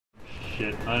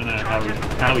shit. I don't know how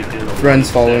we did all Friends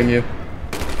following you.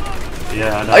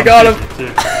 Yeah, I know. I got him!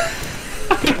 Too.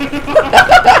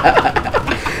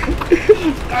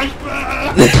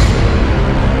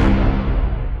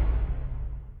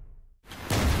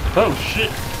 Oh shit!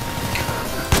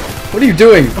 What are you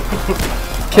doing?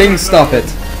 King, stop it.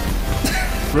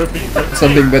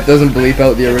 Something that doesn't bleep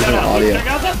out the original audio. Check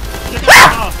out the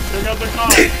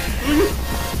car!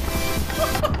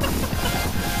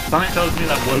 Something tells me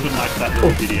that Logan likes that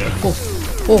little video.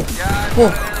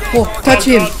 Touch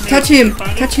him! Touch him!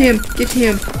 Touch him! Get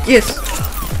him! Yes!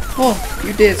 Oh,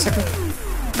 you did, sucker.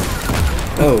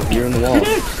 Oh, you're in the wall.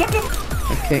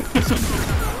 Okay.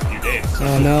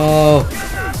 Oh no!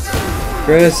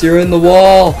 Chris, you're in the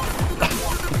wall!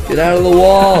 Get out of the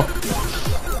wall!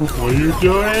 What are you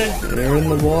doing? You're in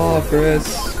the wall, Chris.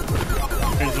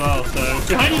 As well, so...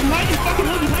 Behind you, fucking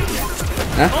look, behind you!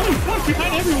 Huh? Holy fuck,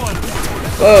 behind everyone!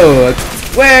 Whoa!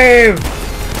 Whoa!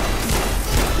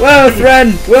 Whoa,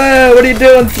 Thren! Whoa, what are you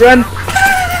doing, Thren?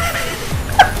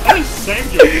 I just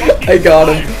saved you. I got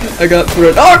him. I got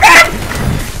Thren. Oh, God!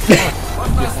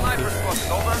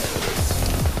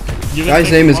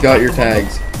 Guy's name has got your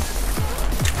tags.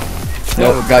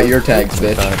 No, got your tags,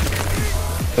 bitch.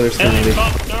 Oh, there's Threnody.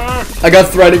 I got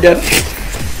Thread again.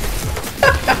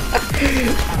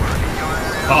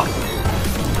 Oh.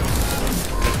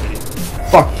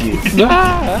 Fuck you.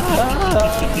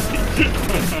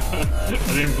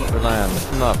 Plan,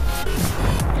 listen up.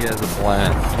 He has a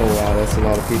plan. Oh wow, that's a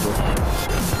lot of people.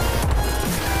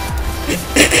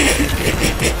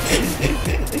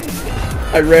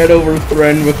 I ran over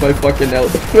Thren with my fucking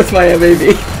with my MAV.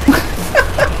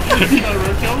 You got a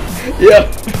road kill? Yep.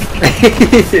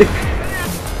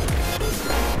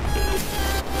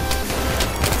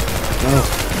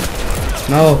 No.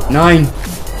 No. 9.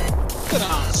 Sit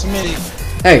down, Smitty.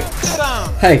 Hey. Sit down.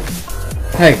 Hey.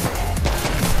 Hey.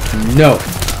 No.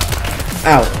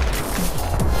 Ow.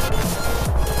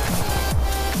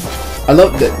 I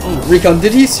love that. Recon,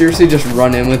 did he seriously just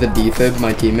run in with a defib,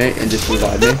 my teammate, and just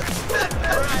revive me?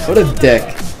 What a dick.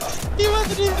 He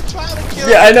wasn't even trying to kill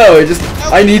Yeah, I know.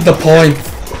 I need the point.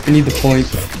 I need the point.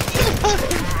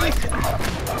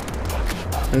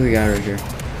 There's a guy right here.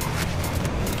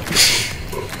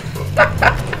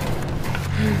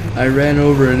 I ran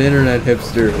over an internet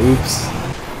hipster. Oops.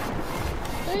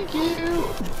 Thank you.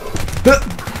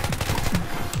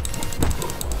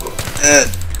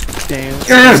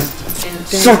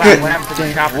 Suck it. What happened to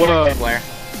the chopper? What up, Blair?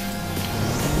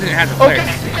 Didn't have the Okay, player.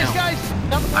 guys,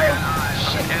 down the road.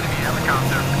 Shit.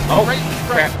 Oh,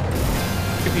 crap.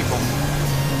 2 people.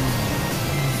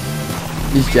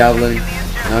 He's javelin.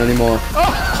 Not anymore.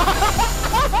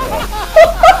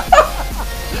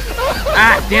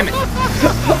 Ah, damn it.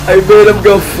 I made him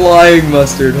go flying,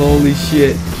 Mustard. Holy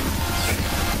shit.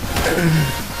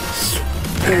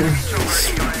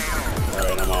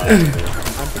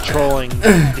 I'm patrolling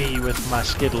D with my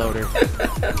skid loader.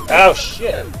 Oh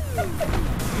shit!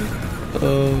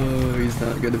 Oh, he's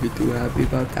not gonna be too happy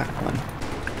about that one.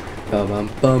 Bum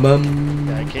bum bum.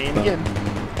 I came again.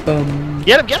 Bum.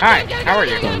 Get him, get him! Hi, how are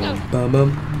you? Bum bum bum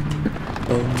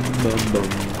bum bum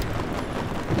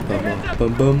bum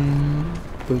bum bum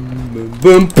bum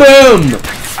bum bum.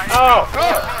 Oh!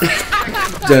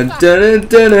 Dun dun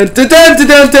dun dun dun dun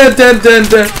dun dun dun dun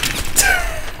dun.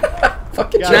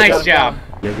 Fucking Nice job.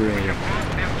 Liberator.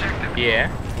 Yeah.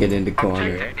 Get into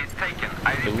corner.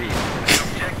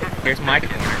 Here's my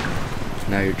corner.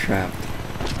 Now you're trapped.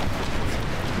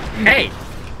 Hey,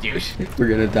 douche. We're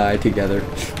gonna die together.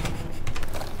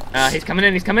 He's coming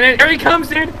in, he's coming in. Here he comes,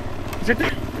 dude. He's right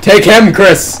there. Take him,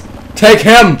 Chris. Take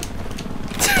him.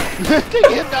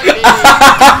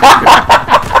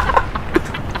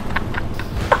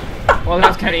 Well, that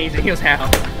was kind of easy. He was how.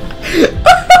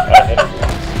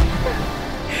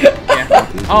 Yeah.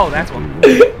 Oh, that's one.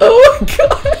 Oh my god.